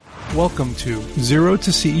Welcome to Zero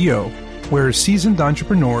to CEO, where seasoned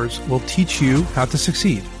entrepreneurs will teach you how to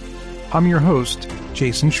succeed. I'm your host,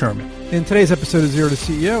 Jason Sherman. In today's episode of Zero to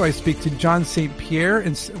CEO, I speak to John St.Pierre,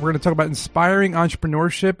 and we're going to talk about inspiring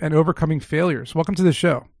entrepreneurship and overcoming failures. Welcome to the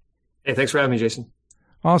show. Hey, thanks for having me, Jason.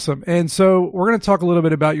 Awesome. And so we're going to talk a little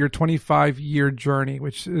bit about your 25-year journey,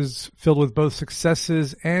 which is filled with both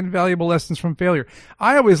successes and valuable lessons from failure.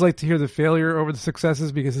 I always like to hear the failure over the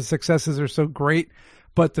successes because the successes are so great.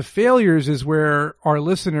 But the failures is where our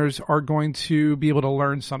listeners are going to be able to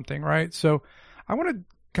learn something, right? So I want to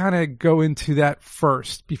kind of go into that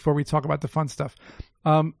first before we talk about the fun stuff.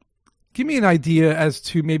 Give me an idea as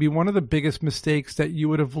to maybe one of the biggest mistakes that you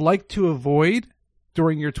would have liked to avoid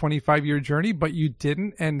during your 25-year journey, but you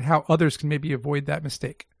didn't, and how others can maybe avoid that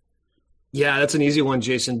mistake. Yeah, that's an easy one,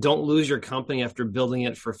 Jason. Don't lose your company after building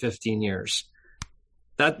it for 15 years.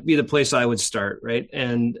 That'd be the place I would start, right?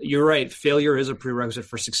 And you're right, failure is a prerequisite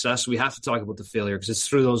for success. We have to talk about the failure because it's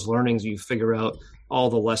through those learnings you figure out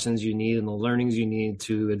all the lessons you need and the learnings you need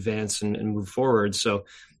to advance and move forward. So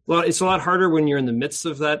it's a lot harder when you're in the midst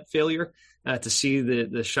of that failure to see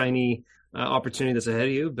the shiny opportunity that's ahead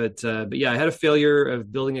of you. But yeah, I had a failure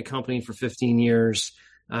of building a company for 15 years,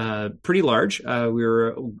 pretty large. We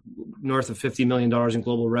were north of $50 million in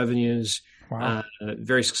global revenues. Wow.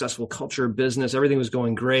 Very successful culture, business, everything was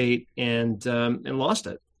going great, and lost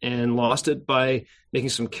it. And lost it by making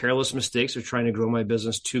some careless mistakes of trying to grow my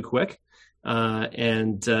business too quick.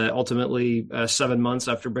 And ultimately, 7 months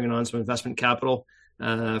after bringing on some investment capital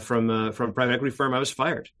from a private equity firm, I was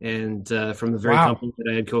fired, and from the very company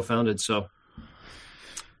that I had co-founded. So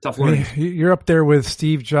tough learning. You're up there with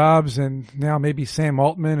Steve Jobs and now maybe Sam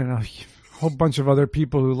Altman and a whole bunch of other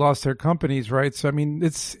people who lost their companies, right? So I mean,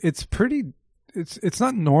 it's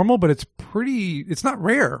not normal, but it's not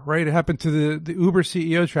rare, right? It happened to the Uber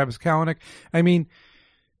CEO, Travis Kalanick. I mean,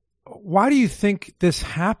 why do you think this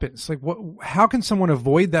happens? Like, how can someone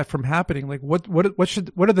avoid that from happening? Like, what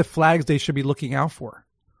are the flags they should be looking out for?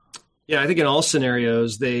 Yeah, I think in all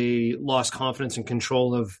scenarios, they lost confidence and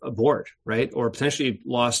control of a board, right? Or potentially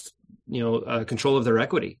lost, control of their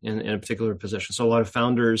equity in a particular position. So a lot of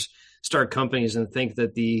founders start companies and think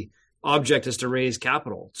that the object is to raise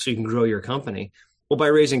capital so you can grow your company. Well, by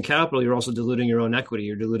raising capital, you're also diluting your own equity.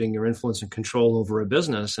 You're diluting your influence and control over a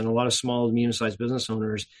business. And a lot of small to medium-sized business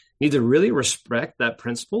owners need to really respect that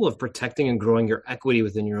principle of protecting and growing your equity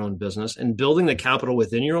within your own business and building the capital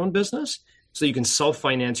within your own business so you can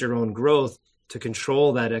self-finance your own growth to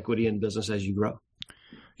control that equity in business as you grow.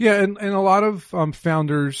 Yeah, and a lot of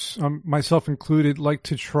founders, myself included, like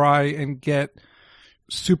to try and get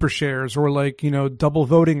super shares or double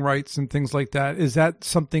voting rights and things like that. Is that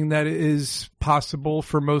something that is possible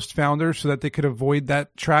for most founders so that they could avoid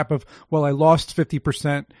that trap of, well, I lost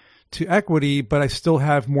 50% to equity, but I still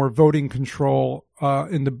have more voting control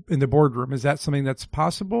in the boardroom? Is that something that's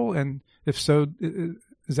possible? And if so,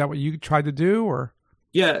 is that what you tried to do, or?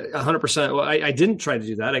 Yeah, 100%. Well, I didn't try to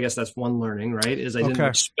do that. I guess that's one learning, right? Is I didn't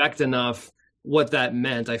respect enough what that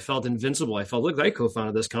meant. I felt invincible. I felt, look, I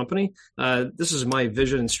co-founded this company. This is my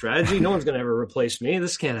vision and strategy. No one's going to ever replace me.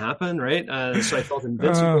 This can't happen, right? So I felt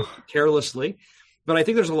invincible carelessly. But I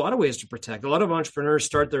think there's a lot of ways to protect. A lot of entrepreneurs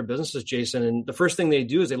start their businesses, Jason, and the first thing they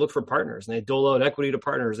do is they look for partners, and they dole out equity to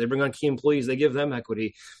partners. They bring on key employees. They give them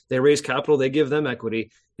equity. They raise capital. They give them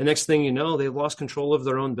equity. The next thing you know, they've lost control of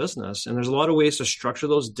their own business. And there's a lot of ways to structure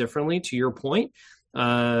those differently, to your point,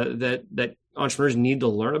 that entrepreneurs need to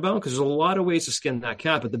learn about, because there's a lot of ways to skin that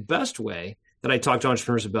cat. But the best way that I talk to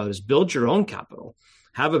entrepreneurs about is build your own capital.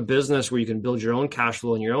 Have a business where you can build your own cash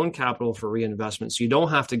flow and your own capital for reinvestment. So you don't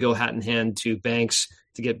have to go hat in hand to banks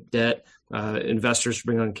to get debt, investors to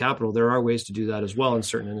bring on capital. There are ways to do that as well in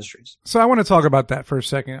certain industries. So I want to talk about that for a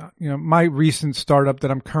second. My recent startup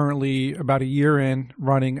that I'm currently about a year in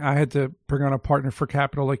running, I had to bring on a partner for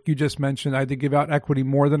capital. Like you just mentioned, I had to give out equity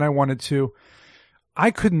more than I wanted to.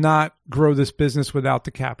 I could not grow this business without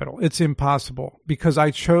the capital. It's impossible because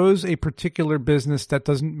I chose a particular business that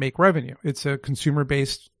doesn't make revenue. It's a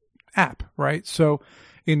consumer-based app, right? So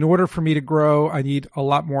in order for me to grow, I need a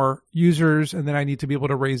lot more users, and then I need to be able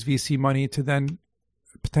to raise VC money to then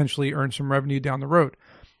potentially earn some revenue down the road.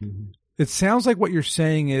 Mm-hmm. It sounds like what you're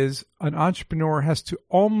saying is an entrepreneur has to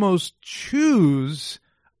almost choose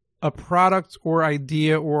a product or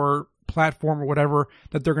idea or platform or whatever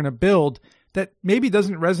that they're going to build that maybe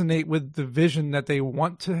doesn't resonate with the vision that they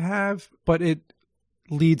want to have, but it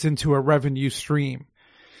leads into a revenue stream.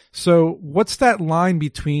 So what's that line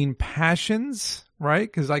between passions, right?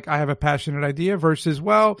 Because I have a passionate idea versus,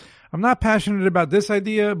 well, I'm not passionate about this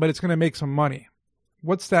idea, but it's going to make some money.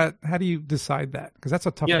 what's that? How do you decide that? Because that's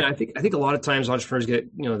a tough. Yeah, I think a lot of times entrepreneurs get,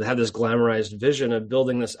 they have this glamorized vision of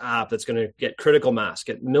building this app that's going to get critical mass,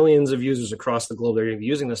 get millions of users across the globe that are going to be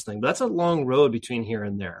using this thing. But that's a long road between here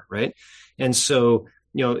and there, right? And so,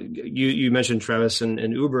 you mentioned Travis and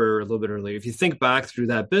Uber a little bit earlier. If you think back through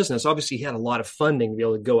that business, obviously he had a lot of funding to be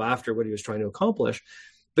able to go after what he was trying to accomplish.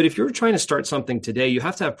 But if you're trying to start something today, you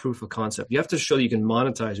have to have proof of concept. You have to show that you can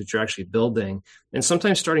monetize what you're actually building. And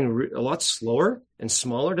sometimes starting a lot slower and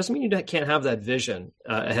smaller doesn't mean you can't have that vision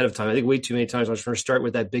ahead of time. I think way too many times entrepreneurs start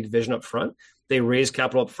with that big vision up front. They raise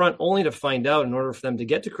capital up front only to find out in order for them to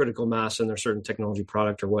get to critical mass in their certain technology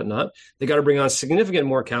product or whatnot, they got to bring on significant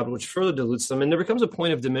more capital, which further dilutes them. And there becomes a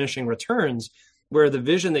point of diminishing returns where the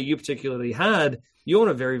vision that you particularly had, you own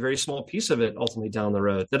a very, very small piece of it ultimately down the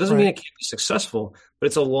road. That doesn't mean it can't be successful, but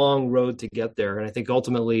it's a long road to get there. And I think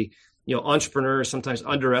ultimately, entrepreneurs sometimes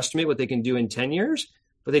underestimate what they can do in 10 years,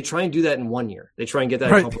 but they try and do that in 1 year. They try and get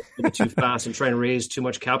that accomplished too fast and try and raise too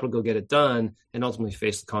much capital, go get it done, and ultimately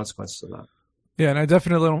face the consequences of that. Yeah, and I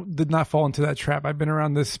definitely did not fall into that trap. I've been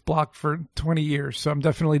around this block for 20 years, so I'm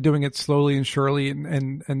definitely doing it slowly and surely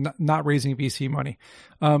and not raising VC money.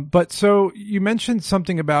 But so you mentioned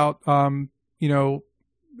something about,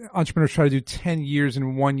 entrepreneurs try to do 10 years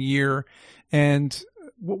in 1 year. And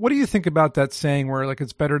what do you think about that saying where like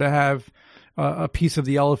it's better to have a piece of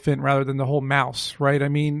the elephant rather than the whole mouse, right? I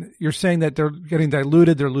mean, you're saying that they're getting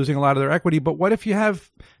diluted, they're losing a lot of their equity, but what if you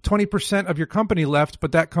have 20% of your company left,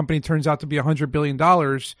 but that company turns out to be $100 billion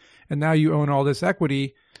and now you own all this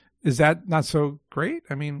equity? Is that not so great?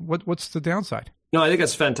 I mean, what's the downside? No, I think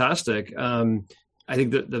that's fantastic. I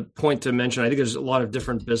think the point to mention, I think there's a lot of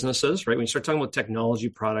different businesses, right? When you start talking about technology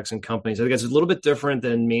products and companies, I think it's a little bit different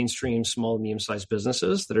than mainstream small, medium-sized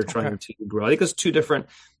businesses that are trying to grow. I think there's two different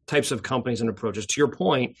types of companies and approaches. To your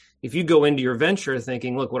point, if you go into your venture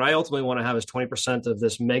thinking, look, what I ultimately want to have is 20% of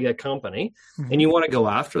this mega company, and you want to go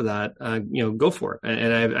after that, go for it.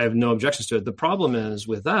 And I have no objections to it. The problem is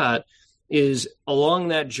with that is along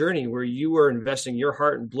that journey where you are investing your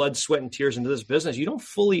heart and blood, sweat, and tears into this business, you don't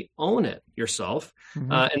fully own it yourself.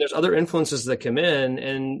 And there's other influences that come in.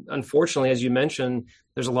 And unfortunately, as you mentioned,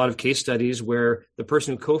 there's a lot of case studies where the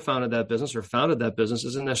person who co-founded that business or founded that business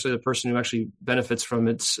isn't necessarily the person who actually benefits from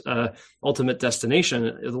its ultimate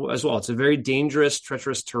destination as well. It's a very dangerous,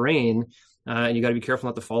 treacherous terrain, and you got to be careful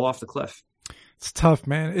not to fall off the cliff. It's tough,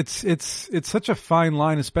 man. It's such a fine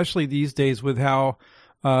line, especially these days with how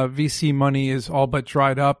VC money is all but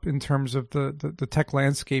dried up in terms of the tech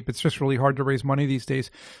landscape. It's just really hard to raise money these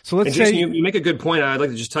days. So let's say you make a good point. I'd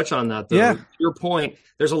like to just touch on that though. Yeah. To your point,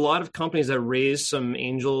 there's a lot of companies that raise some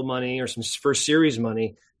angel money or some first series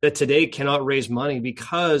money that today cannot raise money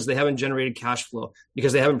because they haven't generated cash flow,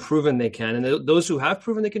 because they haven't proven they can. And those who have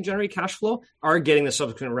proven they can generate cash flow are getting the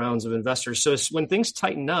subsequent rounds of investors. So when things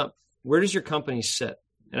tighten up, where does your company sit?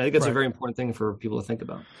 And I think that's a very important thing for people to think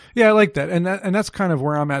about. Yeah, I like that. And that's kind of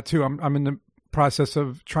where I'm at too. I'm in the process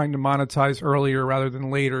of trying to monetize earlier rather than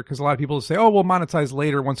later, because a lot of people say, oh, we'll monetize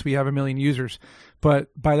later once we have 1 million users. But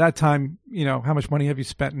by that time, how much money have you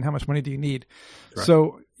spent and how much money do you need? Correct.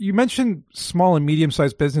 So you mentioned small and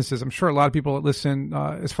medium-sized businesses. I'm sure a lot of people that listen,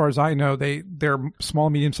 as far as I know, they're small,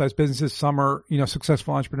 medium-sized businesses. Some are,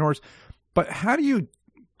 successful entrepreneurs. But how do you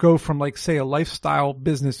go from, like, say, a lifestyle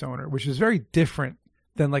business owner, which is very different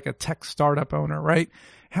than like a tech startup owner, right?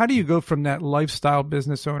 How do you go from that lifestyle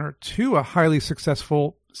business owner to a highly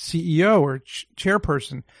successful CEO or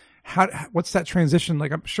chairperson? What's that transition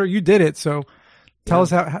like? I'm sure you did it, so tell us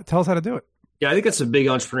how to do it. Yeah, I think that's a big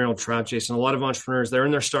entrepreneurial trap, Jason. A lot of entrepreneurs, they're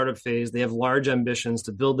in their startup phase. They have large ambitions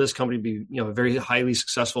to build this company to be, a very highly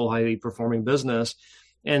successful, highly performing business.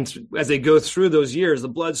 And as they go through those years, the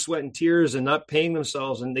blood, sweat, and tears and not paying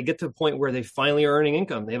themselves, and they get to a point where they finally are earning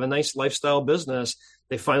income. They have a nice lifestyle business.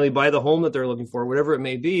 They finally buy the home that they're looking for, whatever it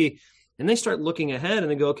may be. And they start looking ahead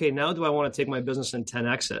and they go, okay, now do I want to take my business and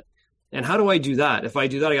 10X it? And how do I do that? If I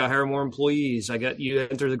do that, I got to hire more employees. You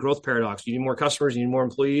enter the growth paradox. You need more customers, you need more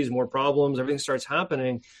employees, more problems. Everything starts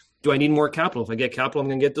happening. Do I need more capital? If I get capital, I'm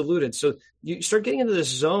going to get diluted. So you start getting into this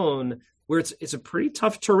zone where it's a pretty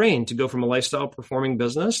tough terrain to go from a lifestyle performing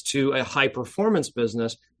business to a high performance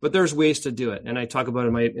business, but there's ways to do it. And I talk about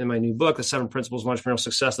it in my new book, The 7 Principles of Entrepreneurial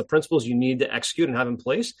Success, the principles you need to execute and have in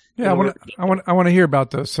place. Yeah, I want to hear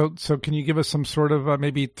about those. So can you give us some sort of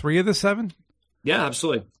maybe 3 of the 7? Yeah,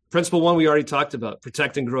 absolutely. Principle 1, we already talked about,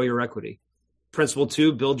 protect and grow your equity. Principle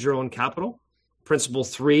 2, build your own capital. Principle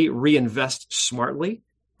 3, reinvest smartly.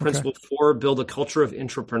 Principle 4, build a culture of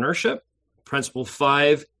entrepreneurship. Principle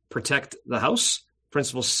 5, protect the house.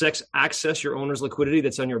 Principle 6, access your owner's liquidity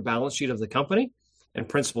that's on your balance sheet of the company. And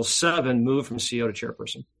principle 7, move from CEO to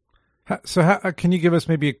chairperson. Can you give us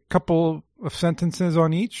maybe a couple of sentences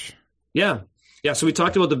on each? Yeah. Yeah. So we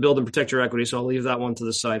talked about the build and protect your equity. So I'll leave that one to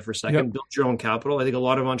the side for a second. Yep. Build your own capital. I think a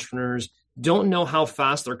lot of entrepreneurs don't know how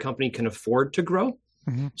fast their company can afford to grow.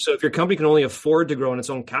 Mm-hmm. So if your company can only afford to grow in its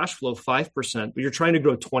own cash flow 5%, but you're trying to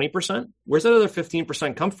grow 20%, where's that other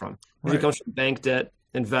 15% come from? Right. If it comes from bank debt,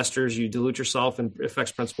 investors, you dilute yourself and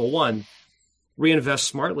affects principle one. Reinvest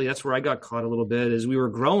smartly. That's where I got caught a little bit as we were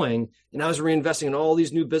growing and I was reinvesting in all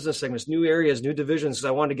these new business segments, new areas, new divisions because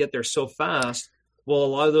I wanted to get there so fast. Well, a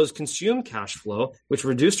lot of those consumed cash flow, which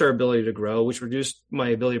reduced our ability to grow, which reduced my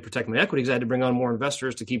ability to protect my equity because I had to bring on more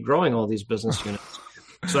investors to keep growing all these business units.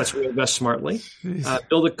 So that's reinvest smartly.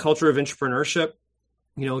 Build a culture of entrepreneurship.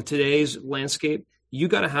 Today's landscape, you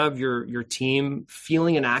got to have your team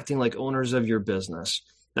feeling and acting like owners of your business.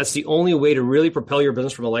 That's the only way to really propel your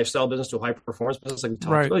business from a lifestyle business to a high performance business. Like we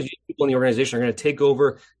talked about, people in the organization are going to take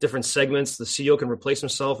over different segments. The CEO can replace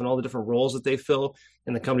himself and all the different roles that they fill,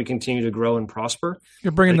 and the company continue to grow and prosper.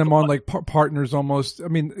 You're bringing them on like partners almost. I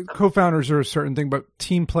mean, co-founders are a certain thing, but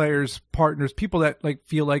team players, partners, people that like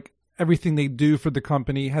feel like everything they do for the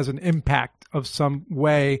company has an impact of some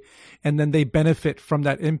way, and then they benefit from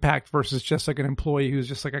that impact versus just like an employee who's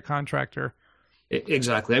just like a contractor.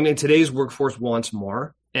 Exactly. I mean, today's workforce wants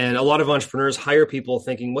more. And a lot of entrepreneurs hire people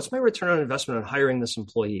thinking, what's my return on investment on hiring this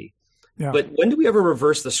employee? Yeah. But when do we ever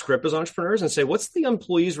reverse the script as entrepreneurs and say, what's the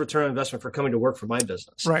employee's return on investment for coming to work for my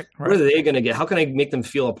business? Right. What are they going to get? How can I make them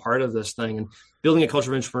feel a part of this thing? And building a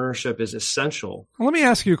culture of entrepreneurship is essential. Well, let me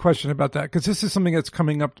ask you a question about that, because this is something that's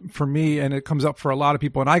coming up for me and it comes up for a lot of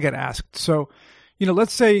people and I get asked. So,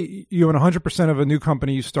 let's say you own 100% of a new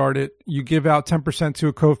company you started, you give out 10% to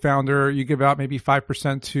a co-founder, you give out maybe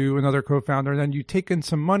 5% to another co-founder, and then you take in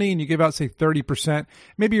some money and you give out, say, 30%.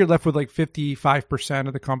 Maybe you're left with like 55%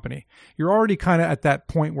 of the company. You're already kind of at that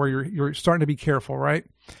point where you're starting to be careful, right?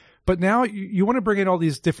 But now you want to bring in all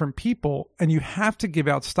these different people and you have to give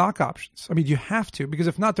out stock options. I mean, you have to, because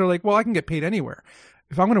if not, they're like, well, I can get paid anywhere.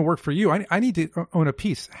 If I'm going to work for you, I need to own a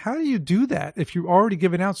piece. How do you do that if you've already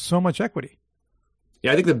given out so much equity?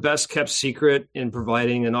 Yeah, I think the best kept secret in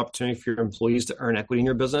providing an opportunity for your employees to earn equity in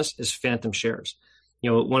your business is phantom shares.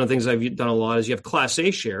 One of the things I've done a lot is you have Class A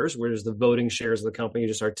shares, where there's the voting shares of the company. You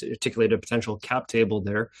just articulated a potential cap table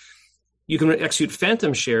there. You can execute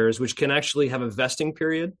phantom shares, which can actually have a vesting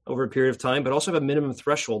period over a period of time, but also have a minimum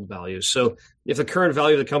threshold value. So if the current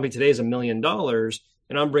value of the company today is $1 million,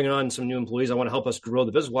 and I'm bringing on some new employees, I want to help us grow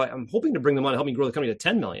the business. Well, I'm hoping to bring them on and help me grow the company to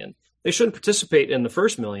 10 million. They shouldn't participate in the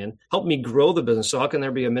first million, help me grow the business. So how can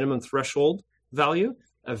there be a minimum threshold value,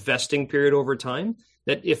 a vesting period over time,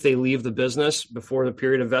 that if they leave the business before the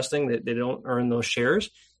period of vesting, that they don't earn those shares,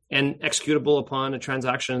 and executable upon a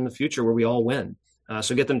transaction in the future where we all win.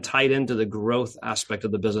 So get them tied into the growth aspect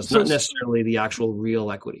of the business, not necessarily the actual real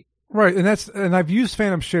equity. Right. And I've used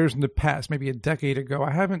phantom shares in the past, maybe a decade ago.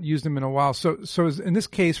 I haven't used them in a while. So in this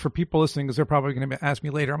case, for people listening, because they're probably going to ask me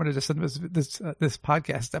later, I'm going to just send this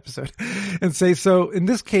podcast episode and say, so in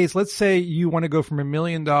this case, let's say you want to go from $1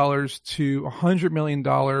 million to $100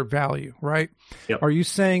 million value, right? Yep. Are you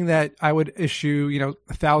saying that I would issue,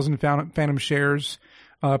 1,000 phantom shares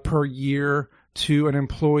per year to an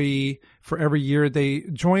employee for every year they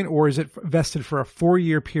join, or is it vested for a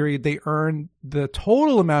 4-year period? They earn the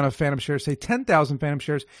total amount of phantom shares, say 10,000 phantom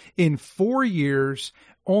shares in 4 years,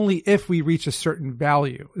 only if we reach a certain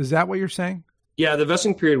value. Is that what you're saying? Yeah, the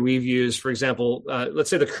vesting period we've used, for example, let's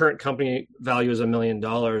say the current company value is $1 million.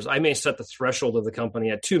 I may set the threshold of the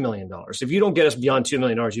company at $2 million. If you don't get us beyond $2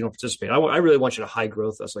 million, you don't participate. I really want you to high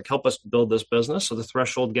growth us, like help us build this business. So the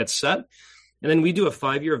threshold gets set. And then we do a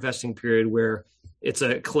 5-year vesting period where it's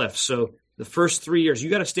a cliff. So the first 3 years,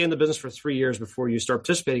 you got to stay in the business for 3 years before you start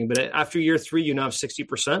participating. But after year 3, you now have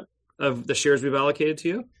 60% of the shares we've allocated to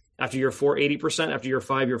you. After year 4, 80%. After year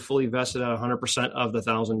 5, you're fully vested at 100% of the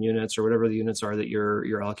 1,000 units or whatever the units are that you're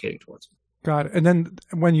allocating towards. Got it. And then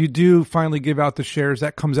when you do finally give out the shares,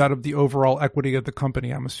 that comes out of the overall equity of the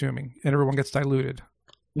company, I'm assuming, and everyone gets diluted.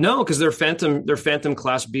 No, because they're phantom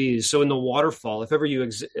Class Bs. So in the waterfall, if ever you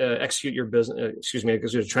execute your business,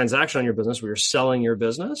 because there's a transaction on your business where you're selling your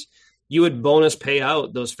business, you would bonus pay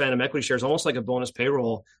out those phantom equity shares, almost like a bonus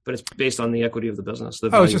payroll, but it's based on the equity of the business.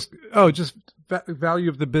 Just value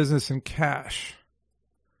of the business in cash.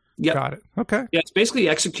 Yeah, got it. Okay. Yeah, it's basically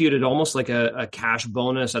executed almost like a cash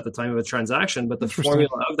bonus at the time of a transaction, but the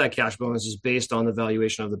formula of that cash bonus is based on the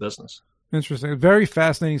valuation of the business. Interesting. Very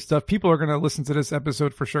fascinating stuff. People are going to listen to this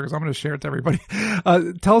episode for sure because I'm going to share it to everybody.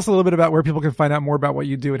 Tell us a little bit about where people can find out more about what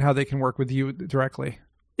you do and how they can work with you directly.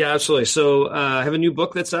 Yeah, absolutely. So I have a new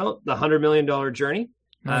book that's out, The $100 Million Journey.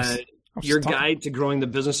 Nice. your guide to growing the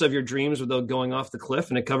business of your dreams without going off the cliff.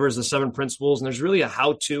 And it covers the 7 principles. And there's really a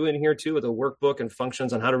how-to in here too, with a workbook and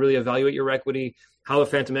functions on how to really evaluate your equity, how a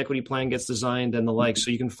phantom equity plan gets designed, and the like.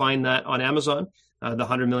 So you can find that on Amazon, the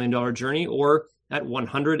 $100 Million Journey, or at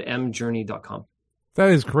 100mjourney.com.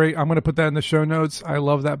 That is great. I'm going to put that in the show notes. I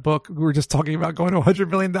love that book. We were just talking about going to $100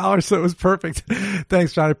 million, so it was perfect.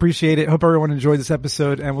 Thanks, John. I appreciate it. Hope everyone enjoyed this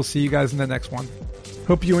episode, and we'll see you guys in the next one.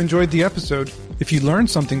 Hope you enjoyed the episode. If you learned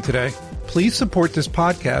something today, please support this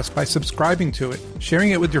podcast by subscribing to it,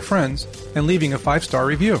 sharing it with your friends, and leaving a 5-star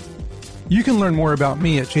review. You can learn more about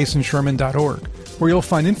me at jasonsherman.org, where you'll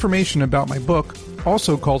find information about my book,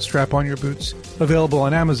 also called Strap On Your Boots, available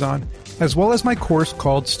on Amazon, as well as my course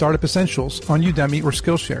called Startup Essentials on Udemy or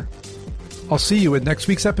Skillshare. I'll see you in next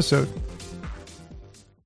week's episode.